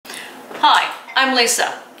Hi, I'm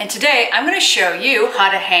Lisa, and today I'm going to show you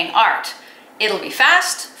how to hang art. It'll be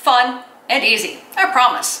fast, fun, and easy, I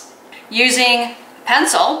promise. Using a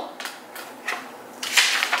pencil,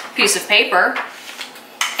 piece of paper,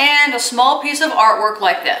 and a small piece of artwork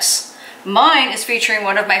like this. Mine is featuring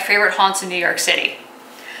one of my favorite haunts in New York City.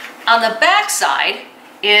 On the back side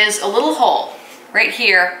is a little hole right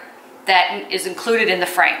here that is included in the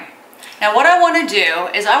frame. Now what I want to do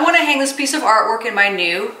is I want to hang this piece of artwork in my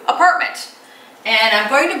new apartment. And I'm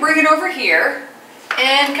going to bring it over here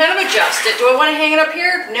and kind of adjust it. Do I want to hang it up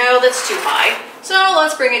here? No, that's too high. So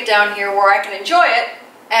let's bring it down here where I can enjoy it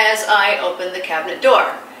as I open the cabinet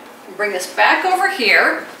door. Bring this back over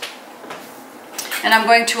here, and I'm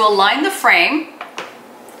going to align the frame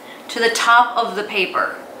to the top of the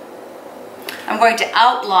paper. I'm going to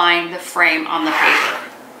outline the frame on the paper.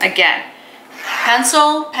 Again,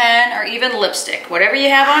 pencil, pen, or even lipstick, whatever you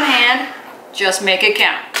have on hand, just make it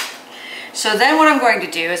count. So then what I'm going to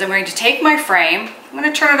do is I'm going to take my frame, I'm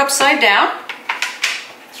going to turn it upside down,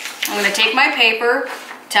 I'm going to take my paper,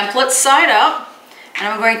 template side up, and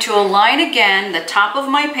I'm going to align again the top of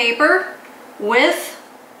my paper with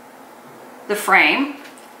the frame,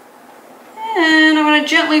 and I'm going to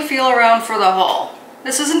gently feel around for the hole.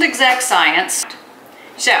 This isn't exact science.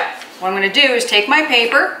 So what I'm going to do is take my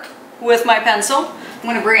paper with my pencil, I'm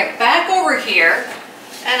going to bring it back over here,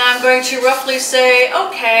 and I'm going to roughly say,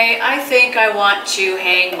 okay, I think I want to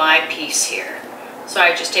hang my piece here. So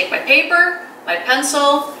I just take my paper, my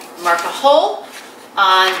pencil, mark a hole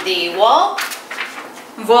on the wall,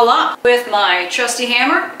 voila. With my trusty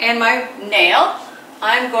hammer and my nail,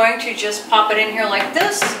 I'm going to just pop it in here like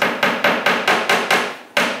this.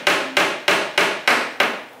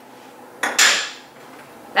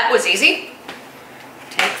 That was easy.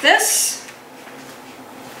 Take this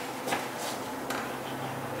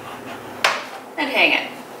and hang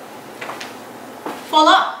it.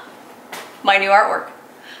 Voila! My new artwork.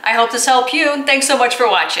 I hope this helped you, and thanks so much for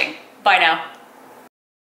watching. Bye now.